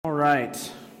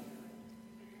right.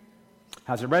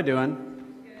 How's everybody doing?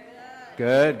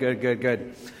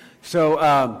 Good.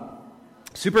 So,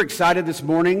 super excited this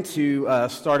morning to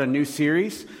start a new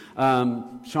series.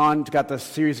 Sean got the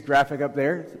series graphic up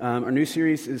there. Our new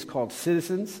series is called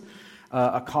Citizens,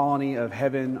 a Colony of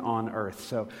Heaven on Earth.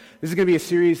 So this is going to be a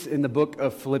series in the book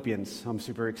of Philippians. I'm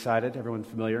super excited. Everyone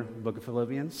familiar with the book of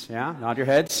Philippians? Yeah? Nod your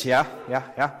heads. Yeah.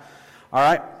 All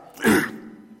right.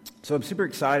 So I'm super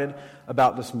excited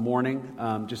about this morning.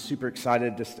 Just super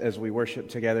excited just as we worship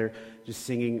together, just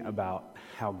singing about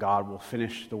how God will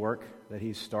finish the work that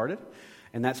He's started.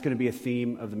 And that's going to be a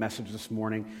theme of the message this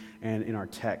morning and in our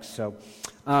text. So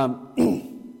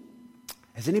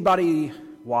has anybody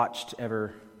watched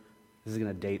ever, this is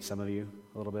going to date some of you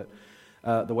a little bit,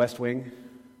 The West Wing?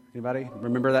 Anybody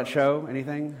remember that show?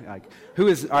 Anything? All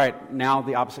right, now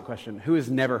the opposite question. Who has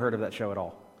never heard of that show at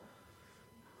all?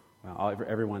 Well,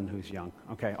 everyone who's young.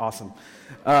 Okay, awesome.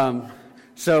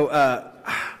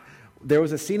 There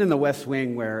was a scene in The West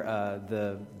Wing where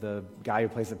the guy who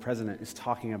plays the president is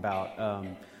talking about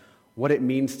what it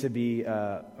means to be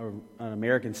an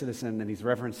American citizen, and he's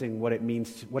referencing what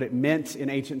it meant in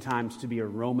ancient times to be a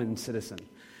Roman citizen.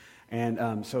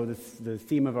 And so the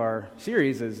theme of our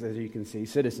series is, as you can see,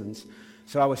 citizens.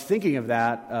 So I was thinking of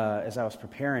that as I was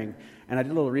preparing, and I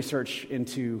did a little research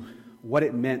into what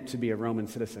it meant to be a Roman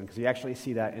citizen, because you actually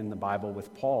see that in the Bible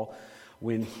with Paul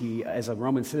when he, as a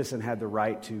Roman citizen, had the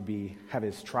right to have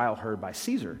his trial heard by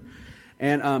Caesar.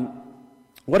 And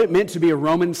what it meant to be a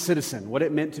Roman citizen, what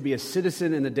it meant to be a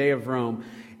citizen in the day of Rome,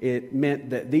 it meant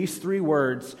that these three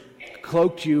words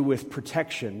cloaked you with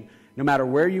protection. No matter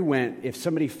where you went, if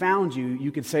somebody found you,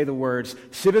 you could say the words,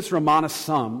 civis Romanus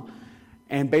sum,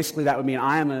 and basically that would mean,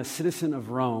 I am a citizen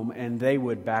of Rome, and they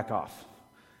would back off.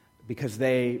 Because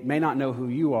they may not know who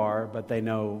you are, but they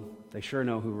sure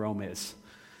know who Rome is.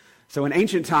 So in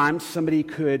ancient times, somebody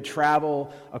could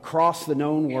travel across the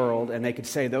known world, and they could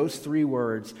say those three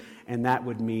words, and that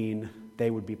would mean they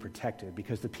would be protected,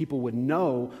 because the people would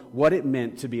know what it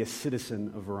meant to be a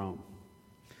citizen of Rome.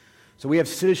 So we have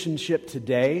citizenship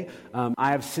today.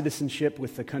 I have citizenship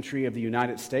with the country of the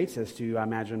United States, as do, I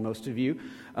imagine, most of you.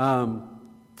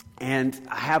 And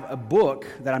I have a book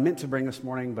that I meant to bring this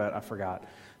morning, but I forgot.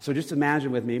 So just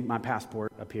imagine with me my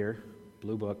passport up here,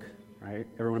 blue book, right?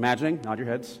 Everyone imagining? Nod your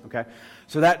heads. Okay.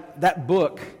 So that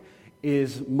book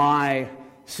is my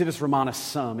civis Romanus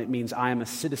sum. It means I am a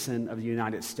citizen of the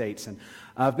United States. And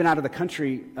I've been out of the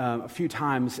country a few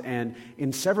times, and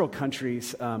in several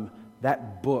countries,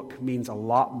 that book means a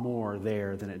lot more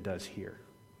there than it does here.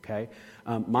 Okay.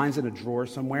 Mine's in a drawer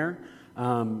somewhere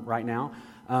right now.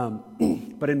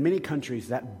 But in many countries,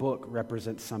 that book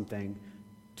represents something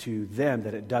to them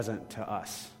that it doesn't to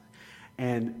us.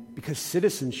 And because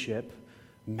citizenship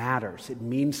matters, it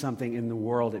means something in the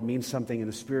world, it means something in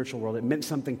the spiritual world, it meant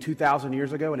something 2,000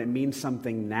 years ago, and it means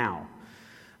something now.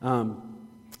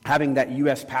 Having that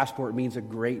U.S. passport means a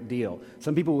great deal.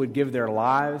 Some people would give their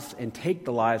lives and take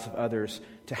the lives of others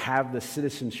to have the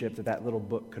citizenship that little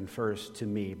book confers to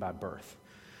me by birth.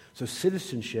 So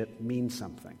citizenship means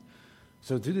something.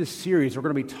 So through this series, we're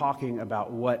going to be talking about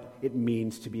what it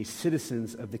means to be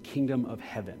citizens of the kingdom of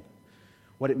heaven,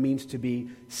 what it means to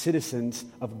be citizens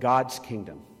of God's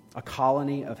kingdom, a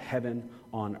colony of heaven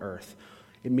on earth.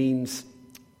 It means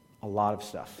a lot of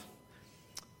stuff.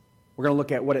 We're going to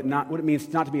look at what it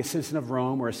means not to be a citizen of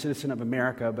Rome or a citizen of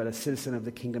America, but a citizen of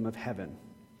the kingdom of heaven,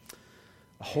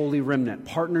 a holy remnant,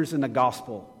 partners in the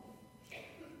gospel.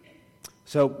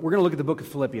 So we're going to look at the book of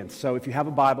Philippians. So if you have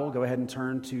a Bible, go ahead and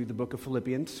turn to the book of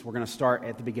Philippians. We're going to start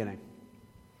at the beginning.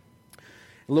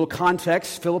 A little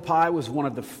context, Philippi was one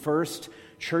of the first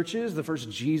churches, the first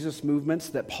Jesus movements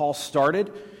that Paul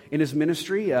started in his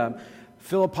ministry.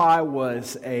 Philippi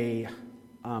was a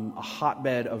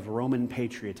hotbed of Roman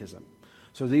patriotism.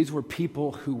 So these were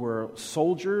people who were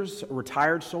soldiers,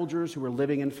 retired soldiers who were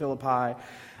living in Philippi.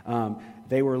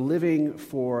 They were living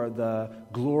for the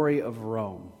glory of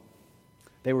Rome.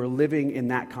 They were living in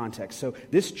that context. So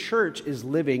this church is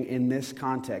living in this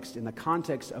context, in the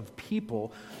context of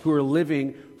people who are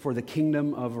living for the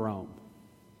kingdom of Rome.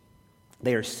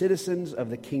 They are citizens of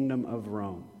the kingdom of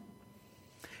Rome.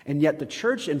 And yet the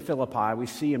church in Philippi, we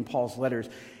see in Paul's letters,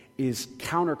 is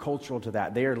countercultural to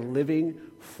that. They are living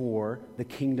for the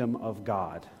kingdom of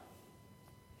God.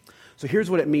 So here's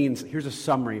what it means. Here's a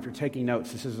summary. If you're taking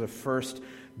notes, this is the first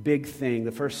big thing,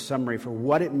 the first summary for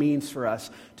what it means for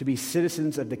us to be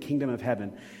citizens of the kingdom of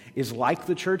heaven is like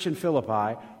the church in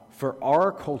Philippi, for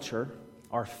our culture,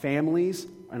 our families,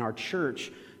 and our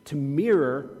church to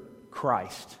mirror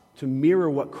Christ, to mirror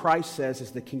what Christ says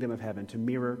is the kingdom of heaven, to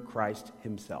mirror Christ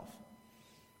himself.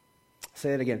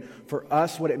 say it again. For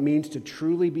us, what it means to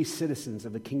truly be citizens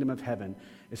of the kingdom of heaven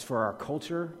is for our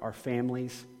culture, our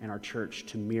families, and our church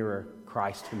to mirror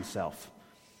Christ himself.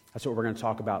 That's what we're going to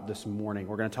talk about this morning.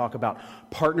 We're going to talk about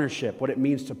partnership, what it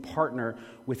means to partner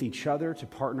with each other, to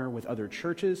partner with other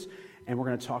churches, and we're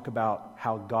going to talk about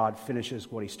how God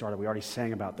finishes what he started. We already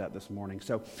sang about that this morning.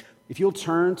 So if you'll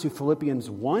turn to Philippians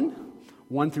 1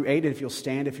 through 8, and if you'll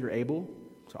stand if you're able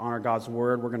to honor God's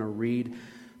word, we're going to read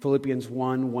Philippians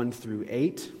 1 through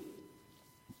 8,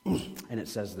 and it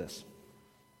says this.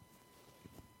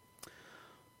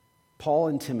 Paul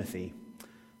and Timothy,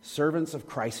 servants of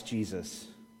Christ Jesus,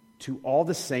 to all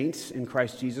the saints in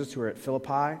Christ Jesus who are at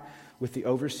Philippi with the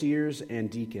overseers and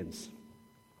deacons.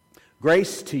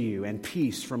 Grace to you and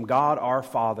peace from God our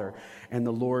Father and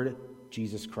the Lord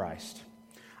Jesus Christ.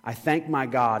 I thank my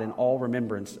God in all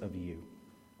remembrance of you,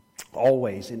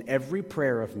 always in every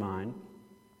prayer of mine,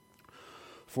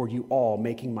 for you all,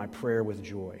 making my prayer with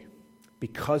joy,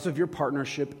 because of your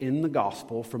partnership in the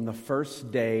gospel from the first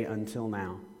day until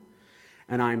now.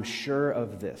 And I am sure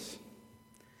of this,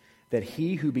 that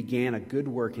he who began a good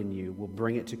work in you will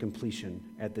bring it to completion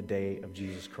at the day of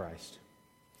Jesus Christ.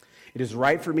 It is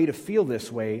right for me to feel this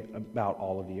way about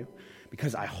all of you,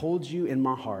 because I hold you in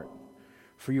my heart,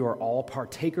 for you are all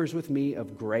partakers with me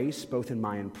of grace, both in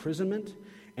my imprisonment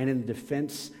and in the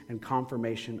defense and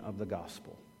confirmation of the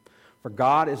gospel. For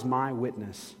God is my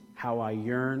witness, how I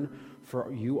yearn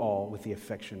for you all with the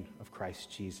affection of Christ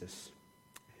Jesus.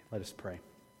 Let us pray.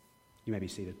 You may be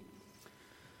seated.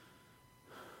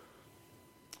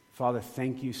 Father,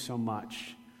 thank you so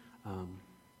much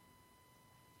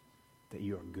that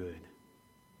you are good.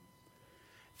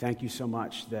 Thank you so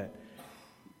much that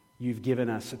you've given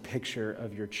us a picture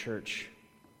of your church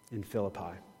in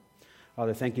Philippi.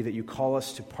 Father, thank you that you call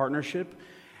us to partnership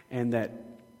and that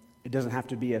it doesn't have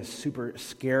to be a super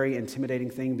scary, intimidating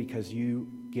thing because you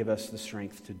give us the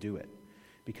strength to do it,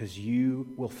 because you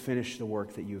will finish the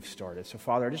work that you've started. So,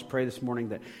 Father, I just pray this morning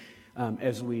that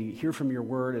as we hear from your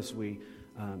word, as we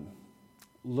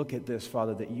look at this,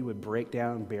 Father, that you would break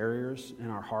down barriers in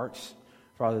our hearts.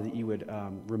 Father, that you would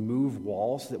remove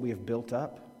walls that we have built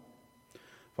up.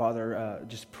 Father,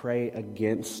 just pray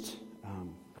against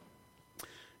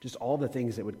just all the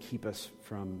things that would keep us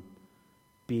from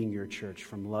being your church,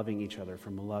 from loving each other,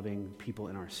 from loving people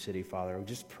in our city, Father. We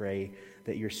just pray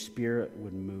that your Spirit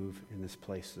would move in this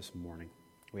place this morning.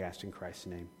 We ask in Christ's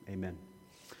name. Amen.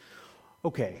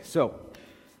 Okay, so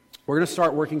we're going to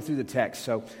start working through the text.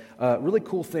 So a really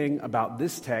cool thing about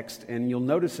this text, and you'll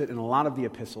notice it in a lot of the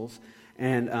epistles,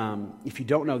 and if you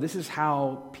don't know, this is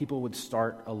how people would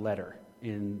start a letter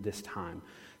in this time.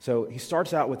 So he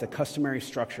starts out with a customary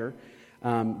structure.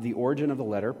 The origin of the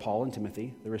letter, Paul and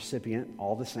Timothy, the recipient,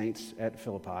 all the saints at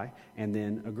Philippi, and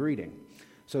then a greeting.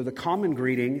 So the common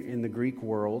greeting in the Greek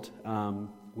world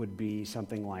would be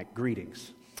something like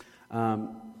greetings.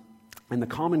 And the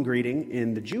common greeting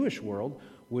in the Jewish world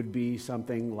would be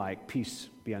something like peace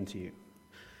be unto you.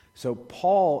 So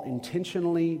Paul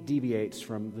intentionally deviates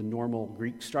from the normal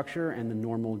Greek structure and the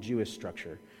normal Jewish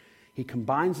structure. He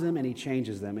combines them and he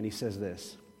changes them, and he says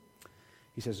this.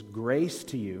 He says, grace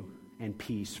to you and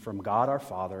peace from God our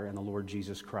Father and the Lord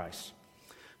Jesus Christ.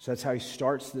 So that's how he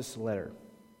starts this letter.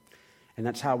 And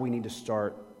that's how we need to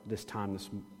start this time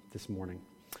this morning.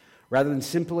 Rather than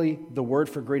simply the word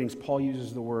for greetings, Paul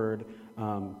uses the word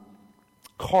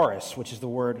charis, which is the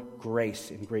word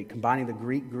grace in Greek, combining the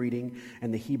Greek greeting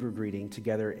and the Hebrew greeting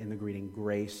together in the greeting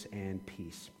grace and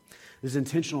peace. This is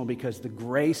intentional because the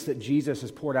grace that Jesus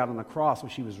has poured out on the cross,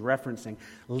 which he was referencing,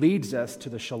 leads us to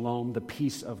the shalom, the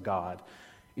peace of God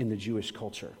in the Jewish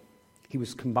culture. He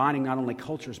was combining not only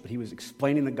cultures, but he was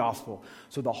explaining the gospel.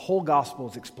 So the whole gospel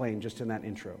is explained just in that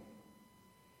intro.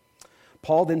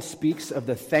 Paul then speaks of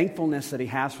the thankfulness that he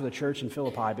has for the church in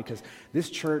Philippi, because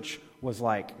this church was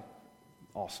like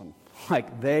awesome.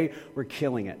 Like they were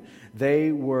killing it. They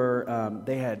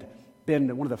had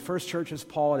been one of the first churches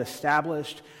Paul had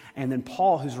established. And then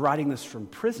Paul, who's writing this from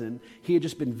prison, he had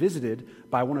just been visited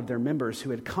by one of their members who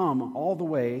had come all the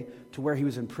way to where he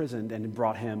was imprisoned and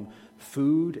brought him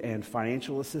food and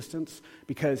financial assistance.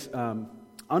 Because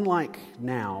unlike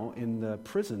now in the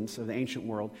prisons of the ancient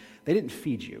world, they didn't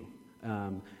feed you.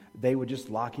 They would just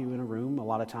lock you in a room a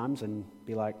lot of times and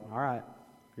be like, all right,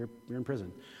 you're in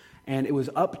prison. And it was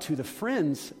up to the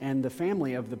friends and the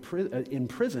family of the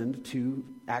imprisoned to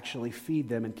actually feed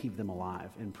them and keep them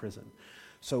alive in prison.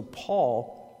 So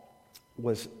Paul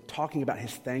was talking about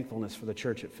his thankfulness for the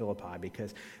church at Philippi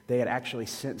because they had actually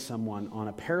sent someone on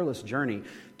a perilous journey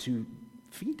to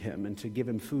feed him and to give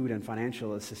him food and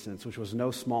financial assistance, which was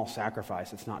no small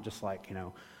sacrifice. It's not just like,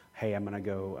 hey, I'm going to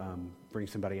go bring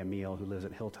somebody a meal who lives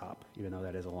at Hilltop, even though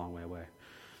that is a long way away.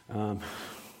 In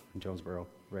Jonesboro,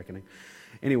 reckoning.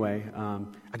 Anyway,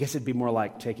 I guess it'd be more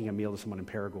like taking a meal to someone in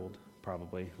Paragould,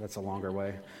 probably. That's a longer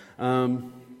way.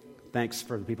 Thanks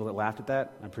for the people that laughed at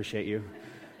that. I appreciate you.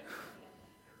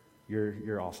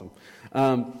 You're awesome.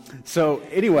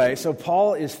 So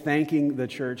Paul is thanking the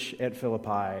church at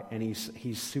Philippi, and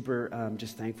he's super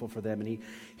just thankful for them, and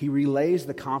he relays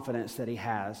the confidence that he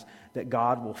has that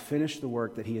God will finish the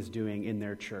work that he is doing in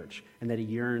their church, and that he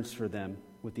yearns for them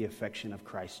with the affection of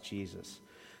Christ Jesus.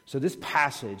 So this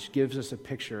passage gives us a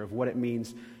picture of what it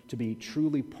means to be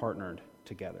truly partnered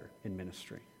together in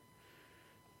ministry.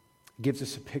 It gives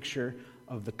us a picture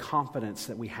of the confidence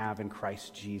that we have in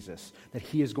Christ Jesus, that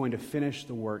he is going to finish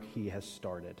the work he has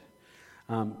started.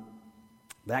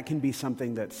 That can be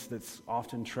something that's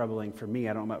often troubling for me.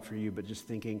 I don't know about for you, but just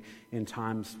thinking in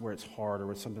times where it's hard or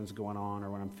when something's going on or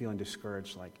when I'm feeling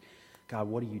discouraged, like, God,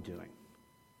 what are you doing?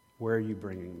 Where are you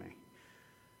bringing me?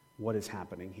 What is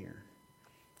happening here?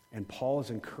 And Paul is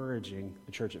encouraging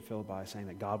the church at Philippi, saying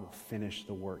that God will finish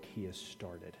the work he has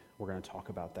started. We're going to talk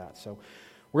about that. So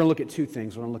we're going to look at two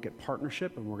things. We're going to look at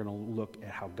partnership, and we're going to look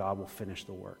at how God will finish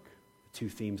the work. The two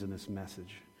themes in this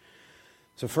message.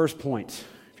 So first point,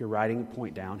 if you're writing a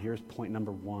point down, here's point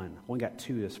number 1. I only got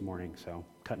 2 this morning, so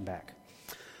cutting back.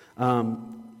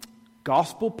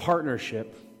 Gospel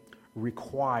partnership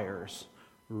requires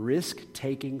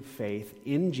risk-taking faith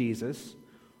in Jesus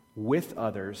with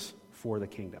others for the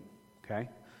kingdom, okay?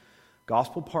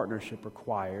 Gospel partnership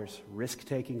requires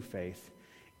risk-taking faith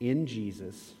in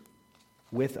Jesus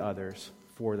with others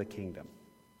for the kingdom.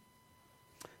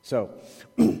 So,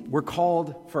 we're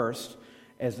called first,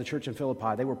 as the church in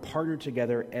Philippi, they were partnered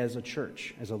together as a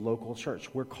church, as a local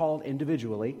church. We're called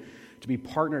individually to be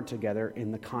partnered together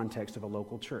in the context of a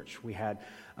local church. We had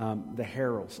the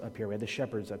heralds up here, we had the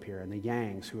shepherds up here, and the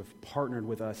Yangs who have partnered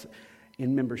with us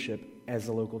in membership as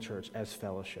a local church, as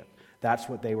fellowship. That's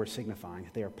what they were signifying.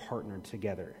 They are partnered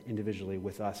together individually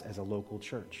with us as a local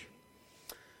church.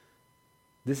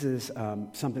 This is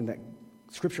something that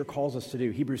Scripture calls us to do.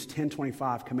 Hebrews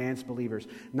 10:25 commands believers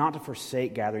not to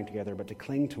forsake gathering together, but to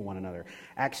cling to one another.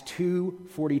 Acts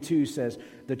 2:42 says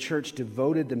the church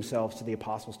devoted themselves to the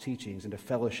apostles' teachings and to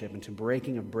fellowship and to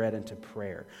breaking of bread and to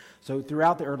prayer. So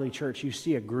throughout the early church, you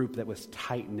see a group that was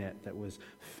tight-knit, that was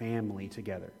family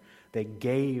together. They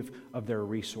gave of their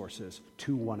resources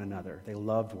to one another. They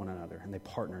loved one another, and they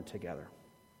partnered together.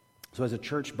 So as a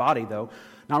church body, though,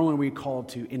 not only are we called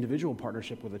to individual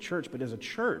partnership with a church, but as a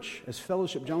church, as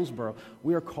Fellowship Jonesboro,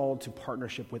 we are called to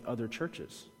partnership with other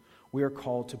churches. We are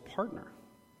called to partner.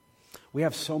 We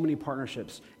have so many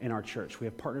partnerships in our church. We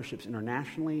have partnerships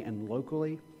internationally and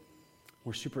locally.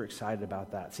 We're super excited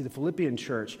about that. See, the Philippian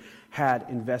church had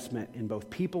investment in both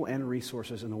people and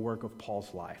resources in the work of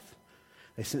Paul's life.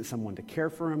 They sent someone to care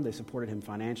for him. They supported him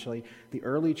financially. The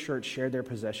early church shared their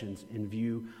possessions in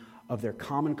view of their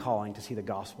common calling to see the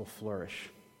gospel flourish.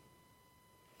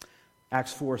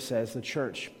 Acts 4 says, the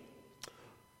church,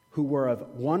 who were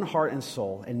of one heart and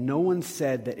soul, and no one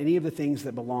said that any of the things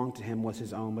that belonged to him was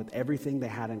his own, but everything they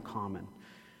had in common.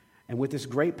 And with this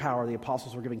great power, the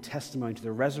apostles were giving testimony to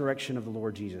the resurrection of the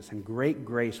Lord Jesus, and great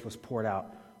grace was poured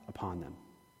out upon them.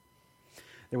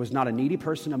 There was not a needy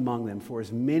person among them, for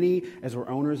as many as were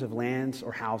owners of lands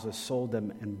or houses sold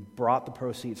them and brought the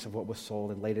proceeds of what was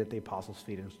sold and laid it at the apostles'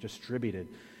 feet, and it was distributed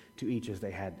to each as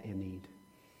they had in need.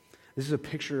 This is a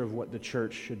picture of what the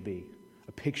church should be,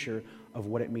 a picture of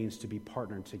what it means to be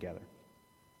partnered together.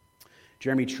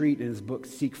 Jeremy Treat, in his book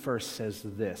Seek First, says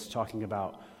this, talking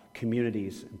about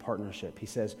communities and partnership. He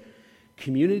says,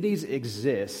 communities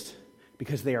exist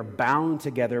because they are bound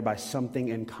together by something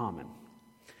in common.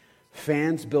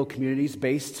 Fans build communities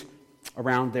based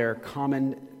around their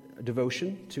common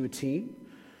devotion to a team.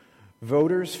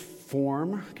 Voters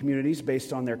form communities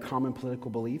based on their common political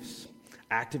beliefs.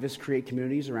 Activists create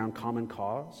communities around common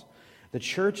cause. The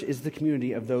church is the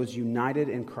community of those united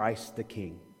in Christ the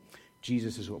King.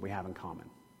 Jesus is what we have in common.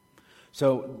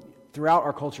 So throughout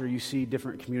our culture, you see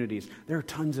different communities. There are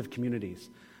tons of communities.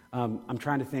 I'm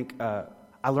trying to think...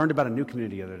 I learned about a new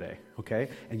community the other day, okay?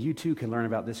 And you too can learn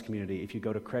about this community if you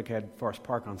go to Craighead Forest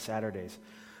Park on Saturdays.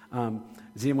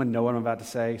 Does anyone know what I'm about to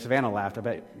say? Savannah laughed. I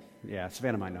bet, yeah,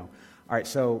 Savannah might know. All right,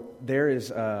 so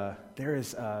does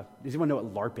anyone know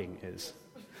what LARPing is?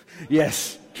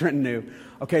 Yes, Trenton knew.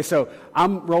 Okay, so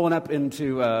I'm rolling up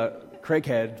into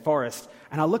Craighead Forest,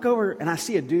 and I look over and I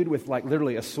see a dude with like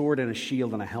literally a sword and a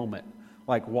shield and a helmet,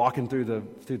 like walking through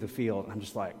the field. And I'm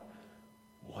just like,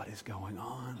 what is going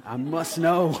on? I must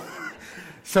know.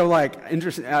 So like,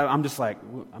 interesting. I'm just like,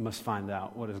 I must find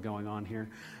out what is going on here.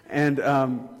 And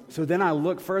so then I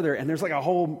look further, and there's like a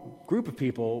whole group of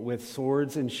people with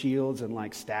swords and shields and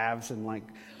like staves, and like,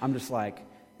 I'm just like,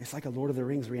 it's like a Lord of the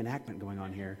Rings reenactment going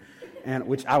on here, and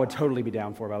which I would totally be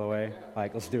down for, by the way.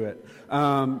 Like, let's do it.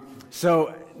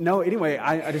 Anyway,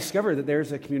 I discovered that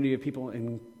there's a community of people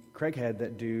in Craighead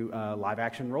that do live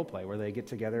action role play, where they get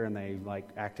together and they like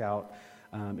act out.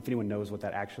 If anyone knows what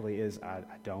that actually is, I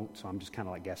don't, so I'm just kind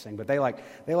of like guessing. But they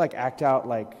act out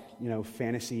like, you know,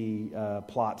 fantasy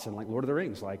plots and like Lord of the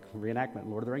Rings, like reenactment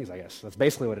Lord of the Rings, I guess. That's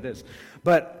basically what it is.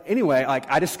 But anyway,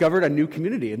 like I discovered a new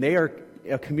community, and they are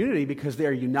a community because they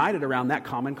are united around that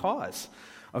common cause.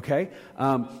 Okay?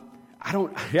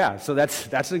 So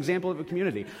that's an example of a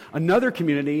community. Another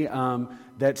community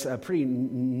that's a pretty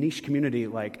niche community,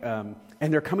 like, and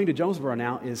they're coming to Jonesboro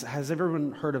now, has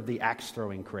everyone heard of the axe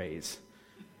throwing craze?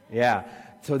 Yeah.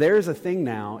 So there's a thing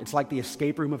now. It's like the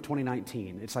escape room of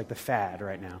 2019. It's like the fad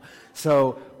right now.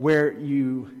 So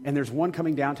and there's one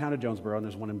coming downtown to Jonesboro, and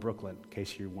there's one in Brooklyn, in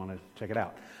case you want to check it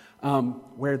out.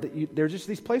 There's just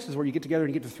these places where you get together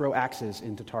and you get to throw axes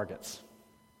into targets.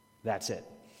 That's it.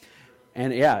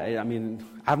 And yeah, I mean,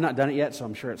 I've not done it yet, so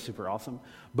I'm sure it's super awesome.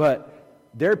 But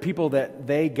there are people that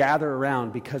they gather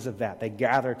around because of that. They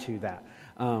gather to that.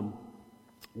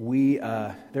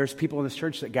 There's people in this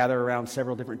church that gather around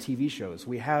several different TV shows.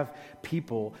 We have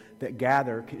people that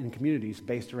gather in communities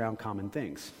based around common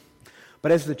things.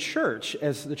 But as the church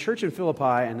in Philippi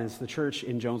and as the church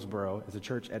in Jonesboro, as the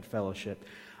church at Fellowship,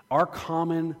 our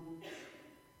common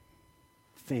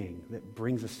thing that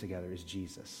brings us together is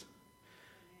Jesus.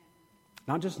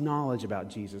 Not just knowledge about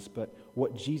Jesus, but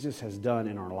what Jesus has done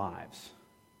in our lives.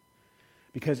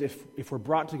 Because if we're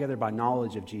brought together by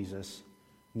knowledge of Jesus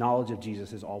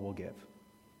is all we'll give.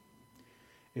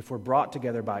 If we're brought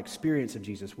together by experience of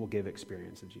Jesus, we'll give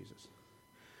experience of Jesus.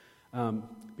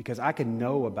 Because I can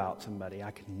know about somebody,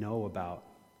 I can know about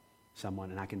someone,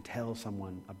 and I can tell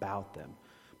someone about them.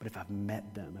 But if I've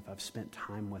met them, if I've spent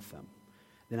time with them,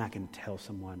 then I can tell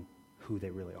someone who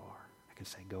they really are. I can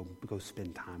say, go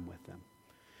spend time with them.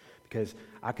 Because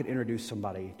I could introduce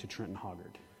somebody to Trenton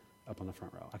Hoggard up on the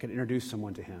front row. I could introduce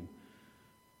someone to him.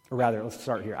 Or rather, let's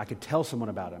start here. I could tell someone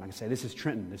about him. I could say, this is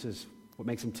Trenton. This is what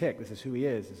makes him tick. This is who he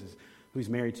is. This is who he's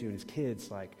married to and his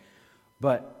kids.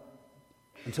 But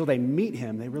until they meet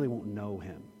him, they really won't know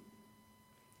him.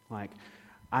 Like,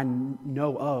 I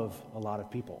know of a lot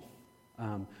of people.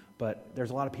 But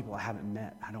there's a lot of people I haven't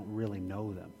met. I don't really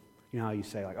know them. You know how you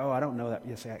say, like, oh, I don't know that.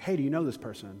 You say, hey, do you know this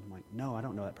person? I'm like, no, I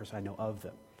don't know that person. I know of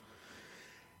them.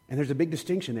 And there's a big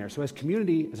distinction there. So as a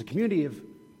community of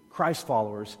Christ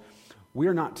followers,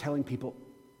 we're not telling people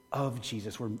of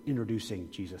Jesus. We're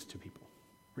introducing Jesus to people.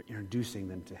 We're introducing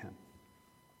them to him.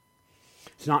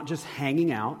 It's not just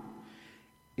hanging out.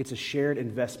 It's a shared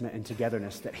investment and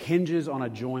togetherness that hinges on a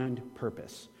joined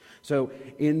purpose. So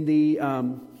in the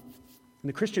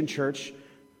Christian church,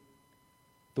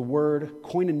 the word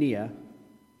koinonia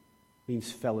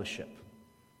means fellowship.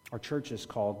 Our church is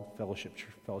called Fellowship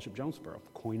Jonesboro,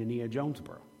 Koinonia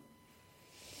Jonesboro.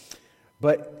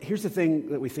 But here's the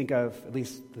thing that we think of, at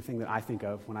least the thing that I think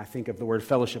of when I think of the word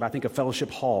fellowship. I think of fellowship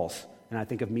halls, and I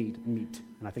think of meat, and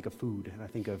I think of food, and I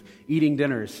think of eating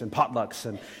dinners and potlucks,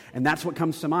 and that's what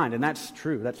comes to mind, and that's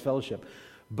true, that's fellowship.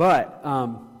 But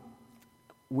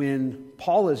when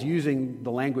Paul is using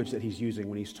the language that he's using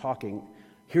when he's talking,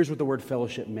 here's what the word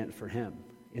fellowship meant for him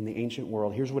in the ancient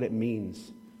world. Here's what it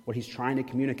means. What he's trying to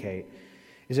communicate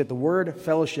is that the word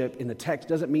fellowship in the text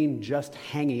doesn't mean just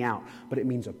hanging out, but it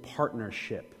means a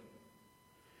partnership.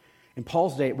 In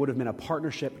Paul's day, it would have been a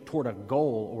partnership toward a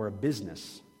goal or a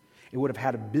business. It would have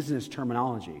had a business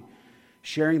terminology,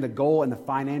 sharing the goal and the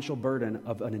financial burden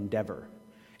of an endeavor.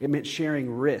 It meant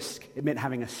sharing risk. It meant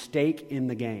having a stake in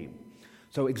the game.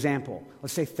 So example,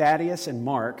 let's say Thaddeus and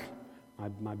Mark,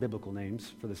 my biblical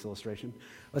names for this illustration,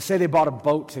 let's say they bought a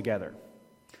boat together.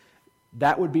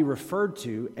 That would be referred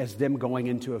to as them going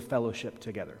into a fellowship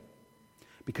together.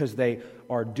 Because they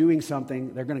are doing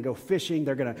something, they're going to go fishing,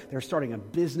 they're starting a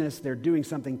business, they're doing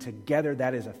something together.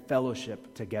 That is a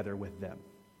fellowship together with them.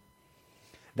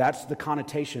 That's the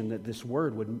connotation that this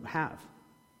word would have.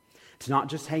 It's not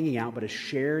just hanging out, but a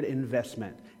shared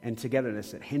investment and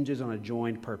togetherness that hinges on a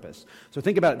joined purpose. So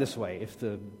think about it this way. If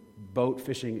the boat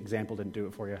fishing example didn't do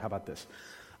it for you, how about this?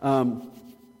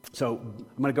 So I'm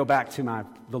going to go back to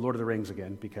the Lord of the Rings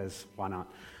again, because why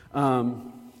not?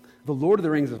 The Lord of the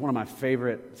Rings is one of my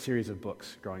favorite series of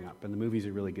books growing up, and the movies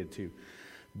are really good too.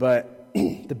 But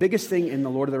the biggest thing in the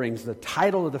Lord of the Rings, the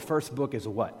title of the first book is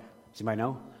what? Does anybody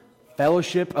know?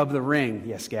 Fellowship of the Ring.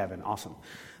 Yes, Gavin, awesome.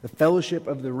 The Fellowship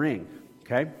of the Ring,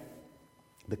 okay?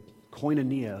 The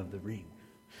koinonia of the ring.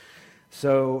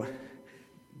 So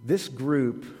this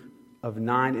group of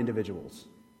 9 individuals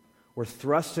were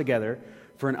thrust together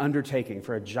for an undertaking,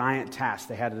 for a giant task.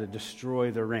 They had to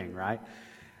destroy the ring, right?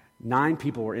 9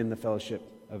 people were in the Fellowship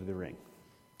of the Ring.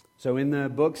 So in the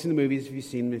books and the movies, if you've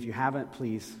seen them, if you haven't,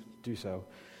 please do so.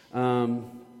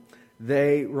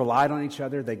 They relied on each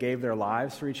other. They gave their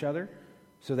lives for each other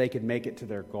so they could make it to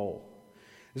their goal.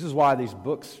 This is why these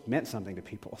books meant something to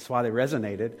people. It's why they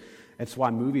resonated. It's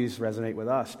why movies resonate with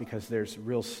us, because there's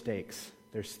real stakes.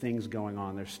 There's things going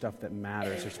on. There's stuff that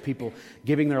matters. There's people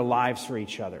giving their lives for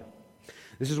each other.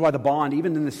 This is why the bond,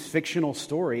 even in this fictional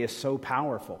story, is so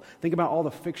powerful. Think about all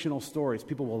the fictional stories.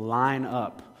 People will line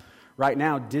up. Right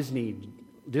now,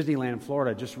 Disneyland,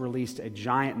 Florida, just released a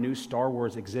giant new Star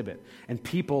Wars exhibit, and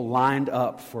people lined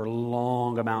up for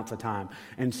long amounts of time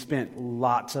and spent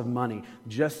lots of money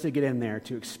just to get in there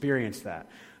to experience that,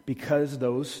 because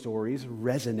those stories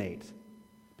resonate,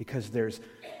 because there's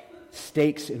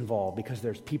stakes involved, because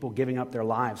there's people giving up their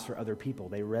lives for other people.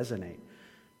 They resonate.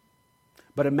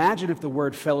 But imagine if the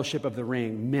word Fellowship of the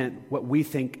Ring meant what we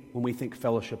think when we think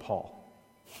Fellowship Hall.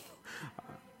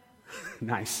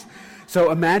 Nice.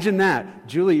 So imagine that.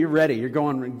 Julie, you're ready.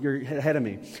 You're ahead of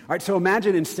me. All right, so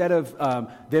imagine instead of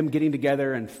them getting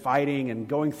together and fighting and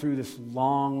going through this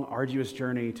long, arduous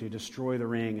journey to destroy the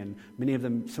ring,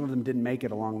 and some of them didn't make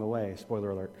it along the way. Spoiler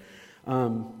alert.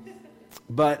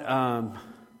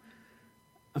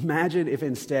 Imagine if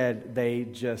instead they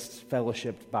just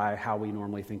fellowshipped by how we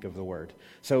normally think of the word.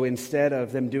 So instead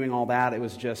of them doing all that, it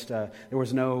was just, there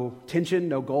was no tension,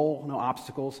 no goal, no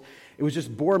obstacles. It was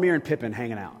just Boromir and Pippin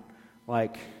hanging out.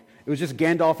 Like, it was just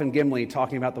Gandalf and Gimli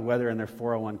talking about the weather in their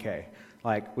 401k,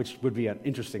 which would be an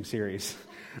interesting series.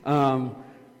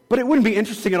 But it wouldn't be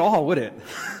interesting at all, would it?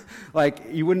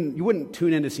 You wouldn't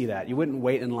tune in to see that. You wouldn't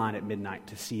wait in line at midnight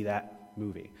to see that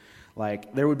movie.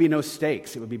 There would be no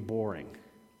stakes. It would be boring.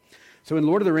 So in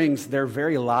Lord of the Rings, their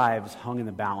very lives hung in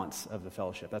the balance of the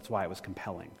fellowship. That's why it was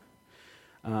compelling.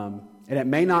 And it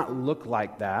may not look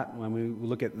like that when we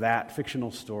look at that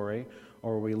fictional story,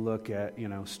 or we look at,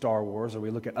 Star Wars, or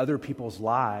we look at other people's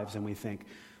lives and we think,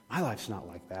 my life's not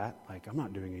like that. I'm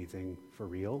not doing anything for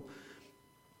real.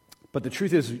 But the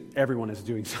truth is, everyone is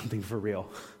doing something for real.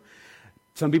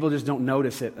 Some people just don't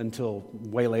notice it until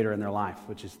way later in their life,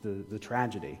 which is the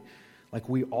tragedy.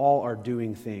 We all are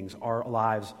doing things. Our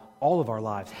lives, all of our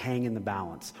lives hang in the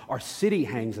balance. Our city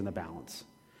hangs in the balance.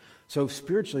 So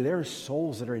spiritually, there are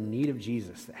souls that are in need of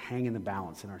Jesus that hang in the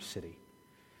balance in our city,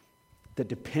 that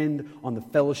depend on the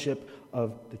fellowship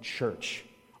of the church,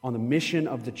 on the mission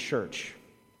of the church.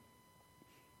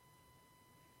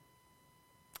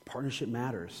 Partnership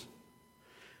matters.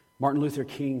 Martin Luther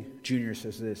King Jr.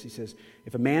 says this. He says,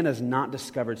 if a man has not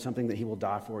discovered something that he will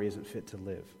die for, he isn't fit to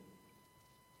live.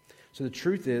 So the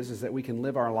truth is that we can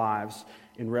live our lives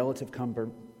in relative comfort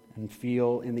and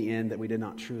feel in the end that we did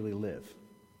not truly live.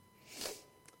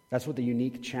 That's what this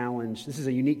is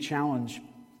a unique challenge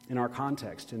in our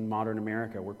context in modern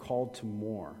America. We're called to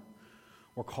more.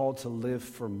 We're called to live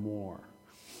for more.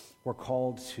 We're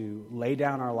called to lay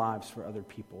down our lives for other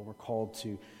people. We're called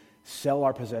to sell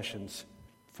our possessions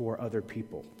for other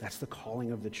people. That's the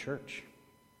calling of the church.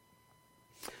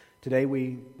 Today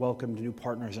we welcomed new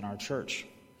partners in our church.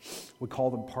 We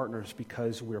call them partners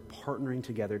because we're partnering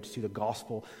together to see the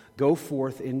gospel go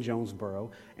forth in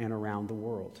Jonesboro and around the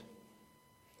world.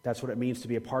 That's what it means to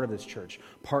be a part of this church.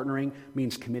 Partnering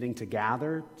means committing to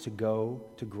gather, to go,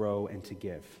 to grow, and to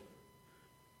give.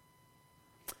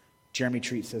 Jeremy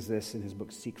Treat says this in his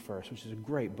book, Seek First, which is a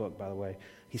great book, by the way.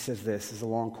 He says this is a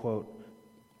long quote,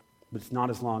 but it's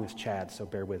not as long as Chad, so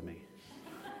bear with me.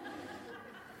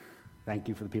 Thank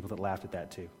you for the people that laughed at that,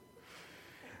 too.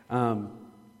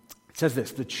 It says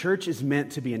this, the church is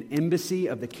meant to be an embassy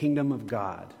of the kingdom of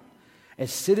God.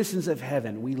 As citizens of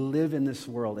heaven, we live in this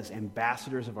world as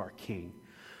ambassadors of our King,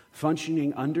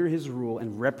 functioning under his rule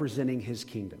and representing his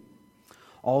kingdom.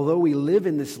 Although we live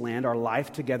in this land, our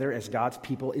life together as God's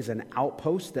people is an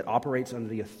outpost that operates under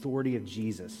the authority of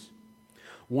Jesus.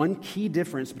 One key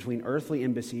difference between earthly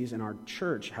embassies and our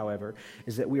church, however,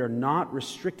 is that we are not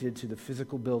restricted to the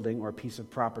physical building or a piece of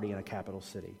property in a capital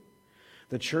city.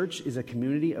 The church is a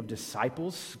community of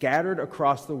disciples scattered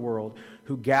across the world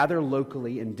who gather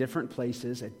locally in different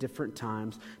places at different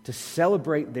times to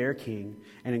celebrate their King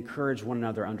and encourage one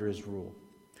another under his rule.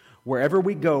 Wherever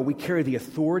we go, we carry the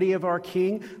authority of our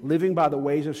King, living by the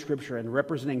ways of Scripture and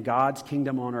representing God's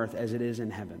kingdom on earth as it is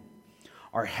in heaven.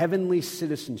 Our heavenly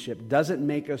citizenship doesn't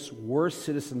make us worse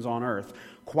citizens on earth.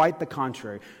 Quite the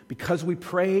contrary. Because we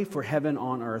pray for heaven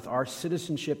on earth, our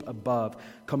citizenship above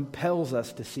compels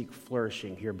us to seek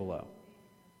flourishing here below.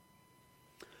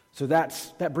 So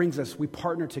that brings us, we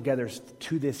partner together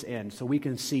to this end so we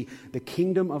can see the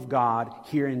kingdom of God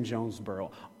here in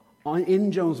Jonesboro.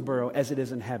 In Jonesboro as it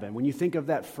is in heaven. When you think of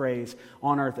that phrase,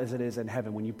 on earth as it is in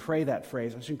heaven, when you pray that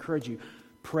phrase, I just encourage you,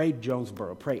 pray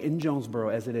Jonesboro. Pray in Jonesboro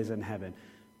as it is in heaven.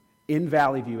 In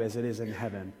Valley View as it is in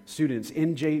heaven. Students,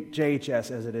 in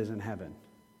JHS as it is in heaven.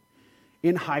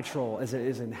 In High Troll as it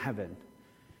is in heaven.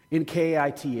 In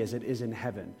KAIT as it is in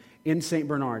heaven. In St.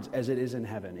 Bernard's as it is in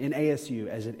heaven. In ASU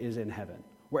as it is in heaven.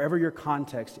 Wherever your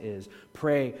context is,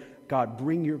 pray, God,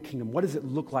 bring your kingdom. What does it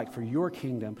look like for your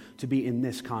kingdom to be in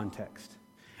this context?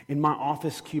 In my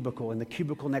office cubicle, in the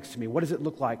cubicle next to me, what does it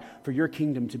look like for your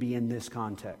kingdom to be in this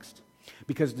context?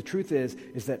 Because the truth is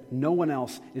that no one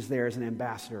else is there as an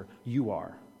ambassador. You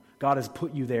are. God has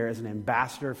put you there as an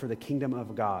ambassador for the kingdom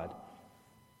of God.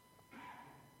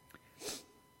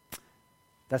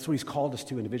 That's what he's called us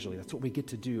to individually. That's what we get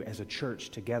to do as a church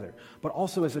together. But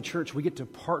also as a church, we get to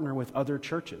partner with other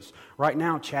churches. Right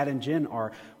now, Chad and Jen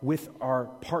are with our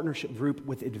partnership group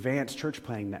with Advanced Church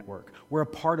Planning Network. We're a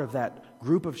part of that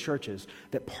group of churches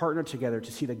that partner together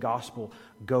to see the gospel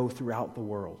go throughout the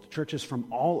world. Churches from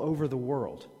all over the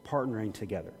world partnering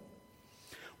together.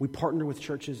 We partner with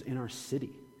churches in our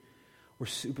city. We're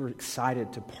super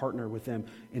excited to partner with them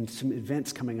in some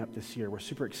events coming up this year. We're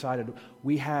super excited.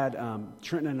 We had,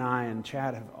 Trenton and I and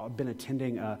Chad have been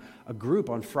attending a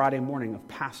group on Friday morning of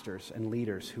pastors and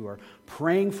leaders who are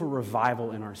praying for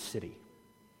revival in our city.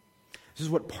 This is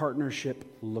what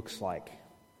partnership looks like.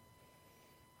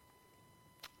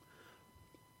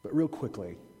 But real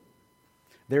quickly,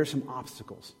 there are some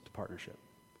obstacles to partnership.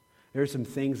 There are some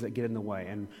things that get in the way.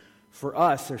 And for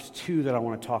us, there's two that I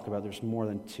want to talk about. There's more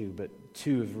than two, but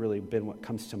two have really been what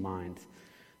comes to mind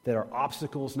that are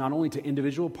obstacles not only to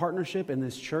individual partnership in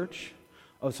this church,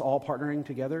 us all partnering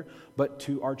together, but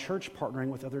to our church partnering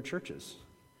with other churches.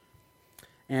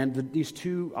 And these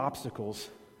two obstacles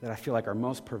that I feel like are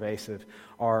most pervasive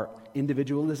are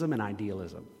individualism and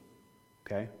idealism.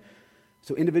 Okay?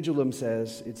 So individualism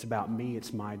says it's about me,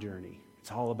 it's my journey.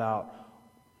 It's all about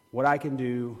what I can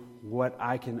do, what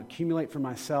I can accumulate for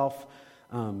myself,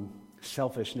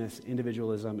 selfishness,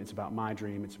 individualism, it's about my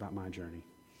dream, it's about my journey.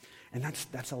 And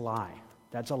that's a lie.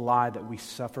 That's a lie that we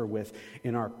suffer with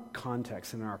in our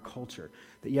context and in our culture.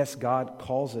 That yes, God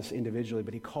calls us individually,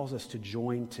 but he calls us to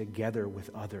join together with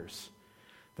others.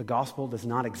 The gospel does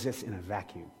not exist in a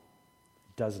vacuum.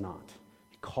 It does not.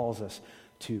 He calls us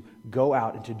to go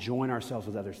out and to join ourselves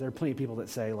with others. There are plenty of people that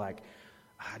say, like,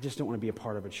 I just don't want to be a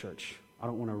part of a church. I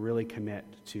don't want to really commit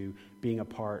to being a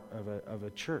part of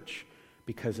a church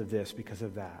because of this, because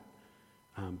of that,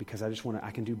 because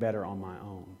I can do better on my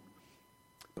own.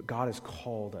 But God has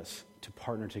called us to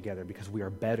partner together because we are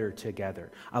better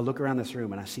together. I look around this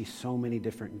room and I see so many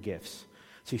different gifts,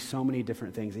 see so many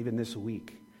different things. Even this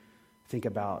week, think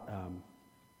about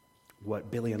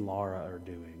what Billy and Laura are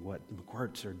doing, what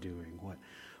McWhirts are doing,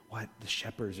 what the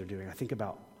Shepherds are doing. I think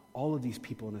about all of these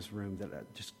people in this room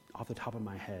that just off the top of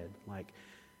my head, like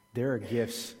there are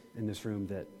gifts in this room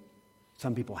that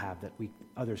some people have that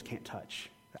others can't touch,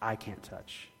 that I can't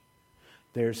touch.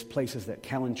 There's places that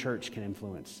Kellen Church can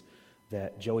influence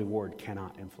that Joey Ward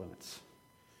cannot influence.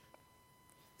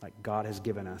 Like God has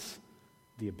given us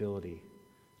the ability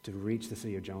to reach the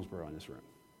city of Jonesboro in this room.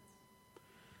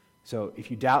 So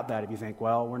if you doubt that, if you think,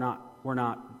 well, we're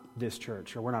not this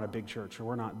church, or we're not a big church, or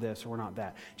we're not this, or we're not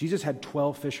that. Jesus had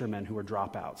 12 fishermen who were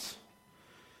dropouts.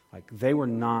 Like they were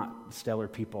not stellar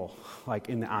people, like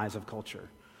in the eyes of culture.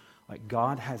 Like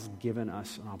God has given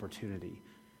us an opportunity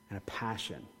and a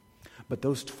passion. But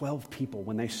those 12 people,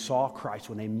 when they saw Christ,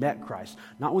 when they met Christ,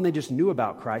 not when they just knew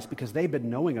about Christ, because they've been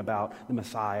knowing about the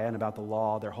Messiah and about the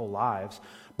law their whole lives,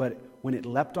 but when it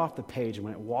leapt off the page and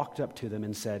when it walked up to them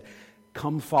and said,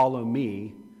 "Come follow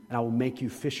me, and I will make you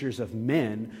fishers of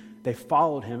men," they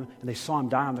followed him, and they saw him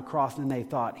die on the cross, and they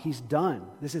thought, he's done.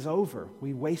 This is over.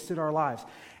 We wasted our lives.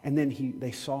 And then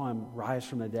they saw him rise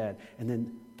from the dead, and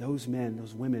then those men,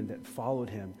 those women that followed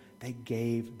him, they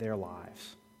gave their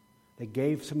lives.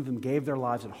 Some of them gave their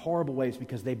lives in horrible ways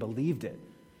because they believed it,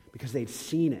 because they'd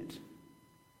seen it.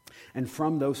 And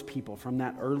from those people, from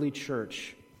that early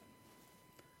church,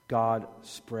 God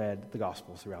spread the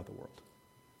gospel throughout the world.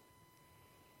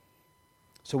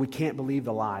 So we can't believe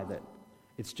the lie that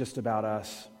it's just about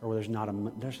us, or there's not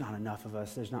enough of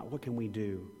us. What can we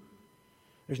do?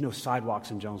 There's no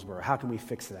sidewalks in Jonesboro. How can we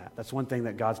fix that? That's one thing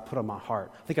that God's put on my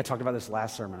heart. I think I talked about this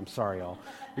last sermon. I'm sorry, y'all.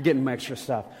 You're getting my extra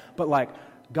stuff. But like,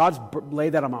 God's laid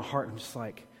that on my heart. I'm just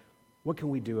like, what can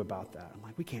we do about that? I'm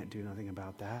like, we can't do nothing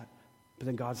about that. But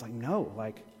then God's like, no,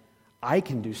 like, I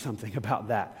can do something about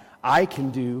that. I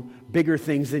can do bigger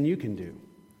things than you can do.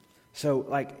 So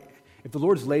like, if the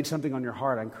Lord's laid something on your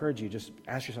heart, I encourage you, just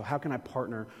ask yourself, how can I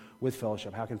partner with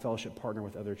Fellowship? How can Fellowship partner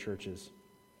with other churches?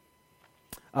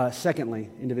 Secondly,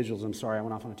 individualism. Sorry, I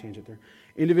went off on a tangent there.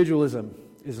 Individualism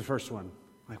is the first one.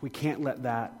 Like, we can't let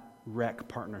that wreck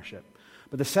partnership.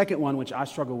 But the second one, which I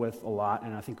struggle with a lot,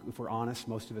 and I think if we're honest,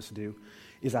 most of us do,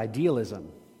 is idealism.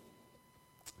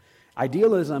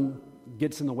 Idealism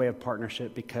gets in the way of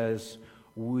partnership because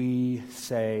we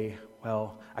say,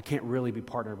 well, I can't really be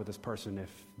partnered with this person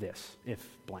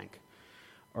if blank.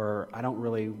 Or I don't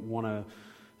really want to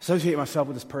associate myself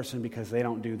with this person because they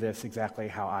don't do this exactly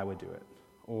how I would do it.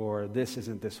 Or this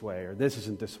isn't this way, or this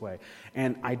isn't this way.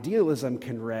 And idealism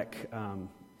can wreck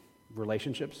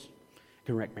relationships,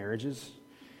 can wreck marriages,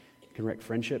 it can wreck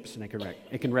friendships, and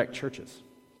it can wreck churches.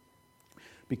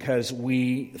 Because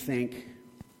we think,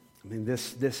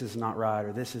 this is not right,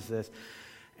 or this is this.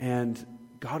 And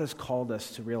God has called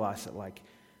us to realize that, like,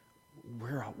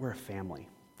 we're a family.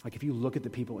 Like, if you look at the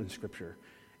people in Scripture,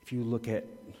 if you look at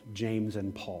James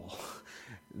and Paul,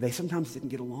 they sometimes didn't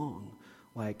get along.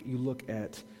 Like, you look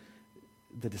at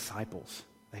the disciples,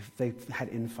 they had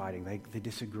infighting, they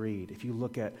disagreed. If you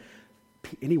look at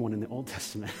anyone in the Old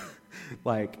Testament,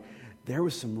 like, there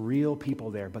was some real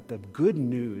people there. But the good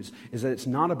news is that it's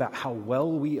not about how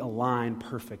well we align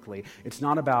perfectly. It's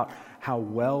not about how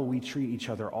well we treat each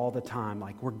other all the time.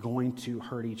 Like, we're going to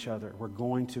hurt each other. We're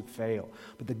going to fail.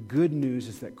 But the good news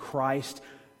is that Christ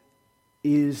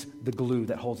is the glue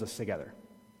that holds us together.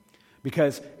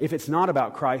 Because if it's not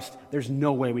about Christ, there's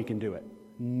no way we can do it.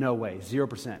 No way.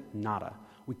 0%. Nada.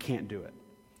 We can't do it.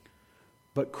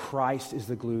 But Christ is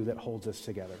the glue that holds us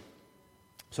together.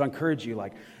 So I encourage you,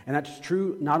 and that's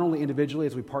true not only individually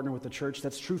as we partner with the church,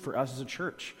 that's true for us as a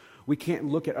church. We can't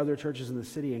look at other churches in the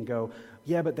city and go,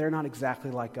 yeah, but they're not exactly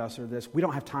like us or this. We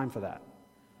don't have time for that.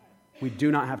 We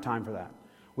do not have time for that.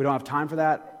 We don't have time for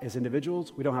that as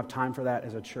individuals. We don't have time for that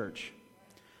as a church.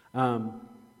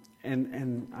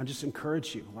 And I just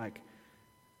encourage you,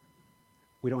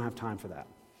 we don't have time for that.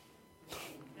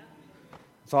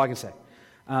 That's all I can say.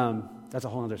 That's a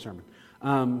whole other sermon.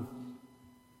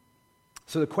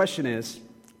 So the question is,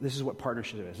 this is what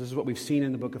partnership is. This is what we've seen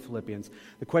in the book of Philippians.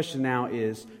 The question now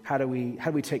is, how do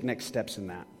we take next steps in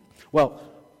that? Well,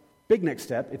 big next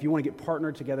step, if you want to get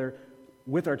partnered together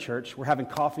with our church, we're having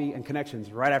coffee and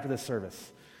connections right after this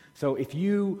service. So if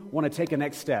you want to take a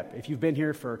next step, if you've been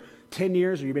here for 10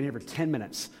 years or you've been here for 10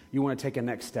 minutes, you want to take a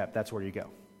next step, that's where you go.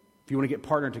 If you want to get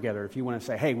partnered together, if you want to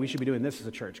say, hey, we should be doing this as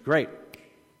a church, great.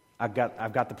 I've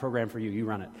got the program for you. You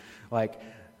run it.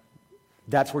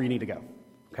 That's where you need to go.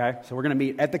 Okay? So we're going to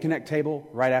meet at the Connect table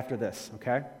right after this.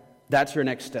 Okay? That's your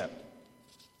next step.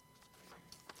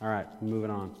 All right,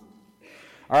 moving on.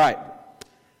 All right.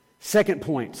 Second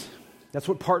point. That's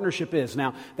what partnership is.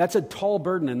 Now, that's a tall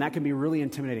burden, and that can be really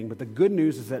intimidating. But the good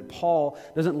news is that Paul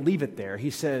doesn't leave it there.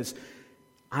 He says,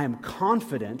 I am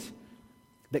confident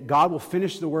that God will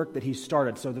finish the work that he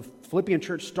started. So the Philippian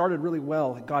church started really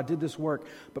well. God did this work.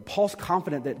 But Paul's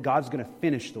confident that God's going to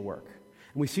finish the work.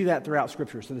 And we see that throughout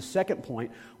Scripture. So the second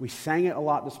point, we sang it a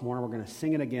lot this morning. We're going to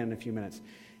sing it again in a few minutes.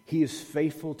 He is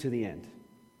faithful to the end.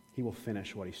 He will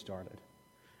finish what he started.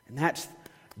 And that's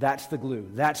the glue.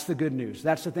 That's the good news.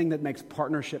 That's the thing that makes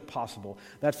partnership possible.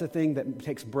 That's the thing that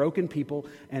takes broken people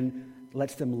and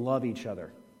lets them love each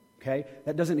other. Okay?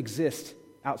 That doesn't exist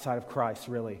outside of Christ,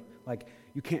 really.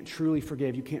 You can't truly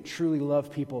forgive. You can't truly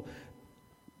love people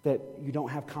that you don't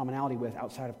have commonality with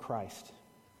outside of Christ.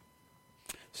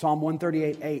 Psalm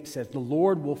 138:8 says, the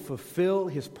Lord will fulfill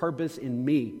his purpose in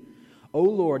me. O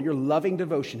Lord, your loving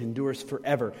devotion endures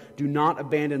forever. Do not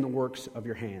abandon the works of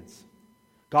your hands.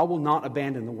 God will not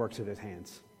abandon the works of his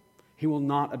hands. He will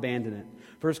not abandon it.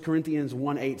 1 Corinthians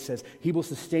 1:8 says, he will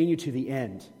sustain you to the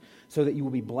end so that you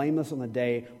will be blameless on the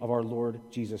day of our Lord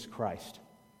Jesus Christ.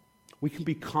 We can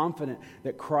be confident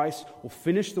that Christ will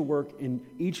finish the work in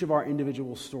each of our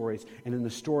individual stories and in the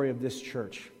story of this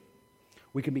church.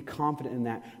 We can be confident in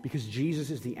that because Jesus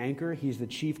is the anchor. He's the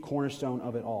chief cornerstone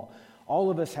of it all.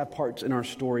 All of us have parts in our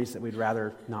stories that we'd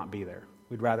rather not be there.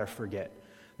 We'd rather forget.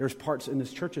 There's parts in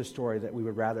this church's story that we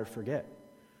would rather forget.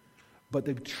 But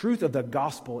the truth of the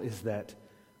gospel is that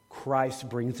Christ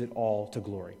brings it all to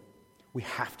glory. We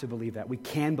have to believe that. We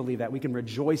can believe that. We can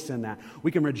rejoice in that.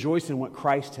 We can rejoice in what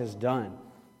Christ has done.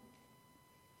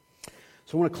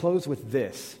 So I want to close with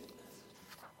this.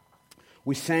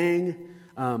 We sang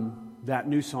that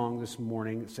new song this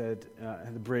morning. It said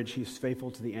at the bridge, He's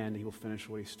faithful to the end. He will finish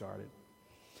what He started.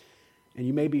 And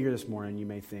you may be here this morning, you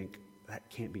may think, that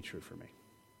can't be true for me.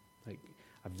 Like,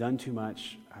 I've done too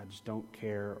much, I just don't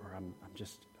care, or I'm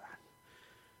just,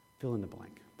 fill in the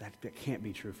blank. That can't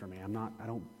be true for me. I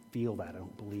don't feel that, I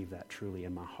don't believe that truly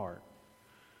in my heart.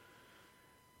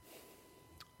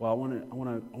 Well, I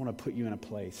want to put you in a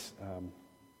place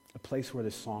where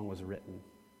this song was written.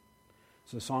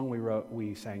 So the song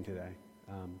we sang today,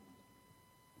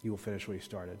 You Will Finish What You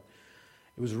Started.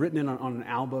 It was written on an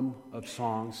album of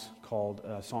songs called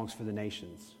Songs for the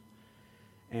Nations.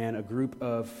 And a group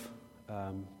of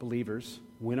believers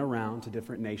went around to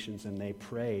different nations and they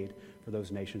prayed for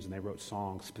those nations and they wrote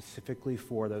songs specifically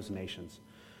for those nations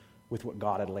with what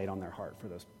God had laid on their heart for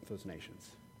those nations.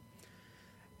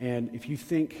 And if you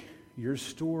think your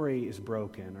story is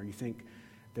broken, or you think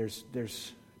you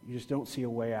just don't see a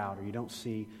way out, or you don't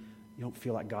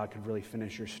feel like God could really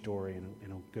finish your story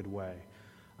in a good way.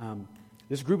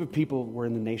 This group of people were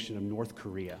in the nation of North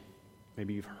Korea.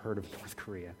 Maybe you've heard of North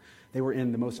Korea. They were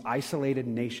in the most isolated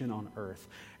nation on earth.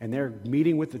 And they're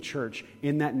meeting with the church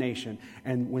in that nation.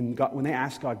 And when they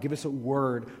asked God, give us a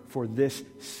word for this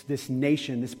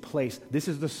nation, this place, this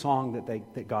is the song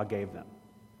that God gave them.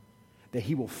 That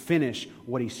He will finish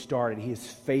what He started. He is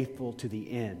faithful to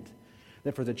the end.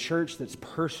 That for the church that's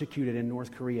persecuted in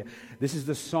North Korea, this is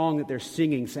the song that they're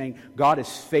singing, saying, God is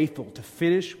faithful to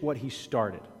finish what He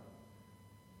started.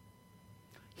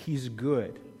 He's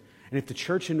good. And if the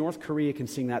church in North Korea can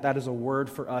sing that, that is a word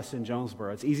for us in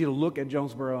Jonesboro. It's easy to look at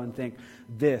Jonesboro and think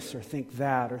this, or think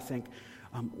that, or think,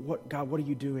 God, what are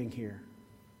you doing here?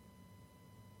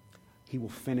 He will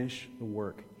finish the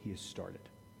work He has started.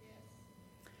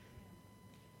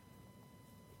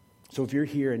 So if you're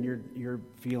here and you're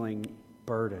feeling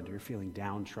burdened, you're feeling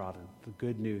downtrodden, the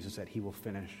good news is that He will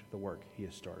finish the work He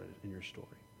has started in your story.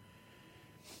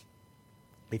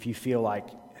 If you feel like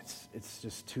it's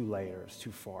just too late or it's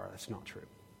too far, that's not true.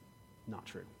 Not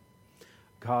true.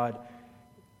 God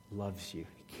loves you.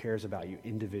 He cares about you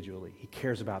individually. He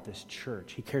cares about this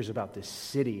church. He cares about this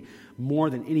city more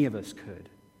than any of us could.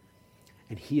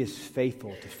 And He is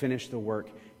faithful to finish the work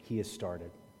He has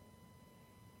started.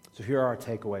 So here are our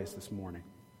takeaways this morning.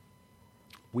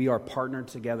 We are partnered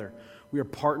together. We are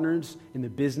partners in the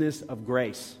business of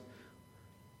grace.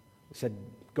 We said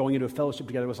going into a fellowship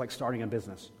together was like starting a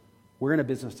business. We're in a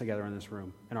business together in this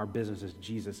room, and our business is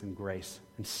Jesus and grace,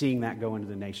 and seeing that go into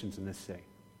the nations in this city.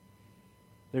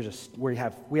 We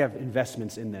have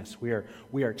investments in this. We are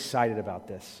excited about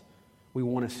this. We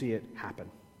want to see it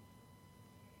happen.